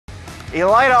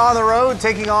Elida on the road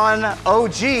taking on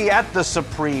OG at the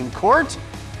Supreme Court.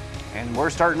 And we're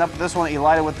starting up this one,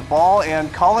 Elida with the ball,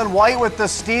 and Colin White with the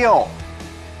steal.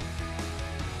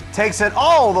 Takes it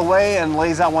all the way and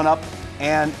lays that one up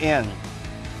and in.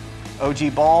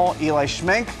 OG ball, Eli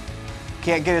Schmenk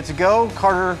can't get it to go.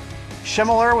 Carter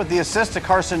Schimmeler with the assist to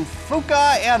Carson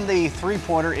Fuka, and the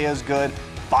three-pointer is good.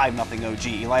 5-0 OG.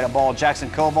 Elida ball,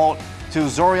 Jackson Cobalt to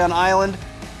Zorion Island.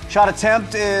 Shot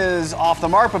attempt is off the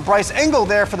mark, but Bryce Engel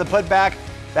there for the putback.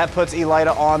 That puts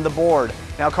Elida on the board.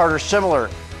 Now Carter Schimmeler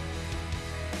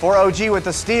for OG with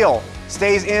the steal.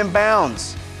 Stays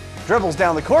inbounds. Dribbles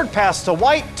down the court, pass to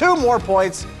White. 2 more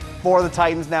points for the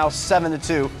Titans, now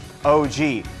 7-2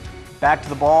 OG. Back to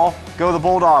the ball, go the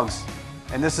Bulldogs.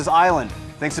 And this is Island.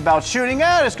 Thinks about shooting,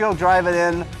 just go drive it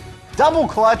in. Double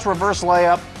clutch, reverse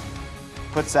layup.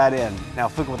 Puts that in. Now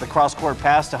Fuka with the cross-court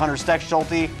pass to Hunter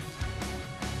Steckschulte.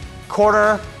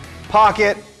 Corner,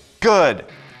 pocket, good.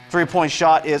 3-point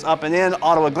shot is up and in.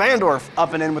 Ottawa-Glandorf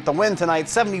up and in with the win tonight,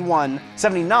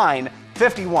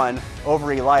 79-51 over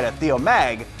Elida. Theo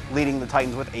Mag leading the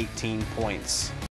Titans with 18 points.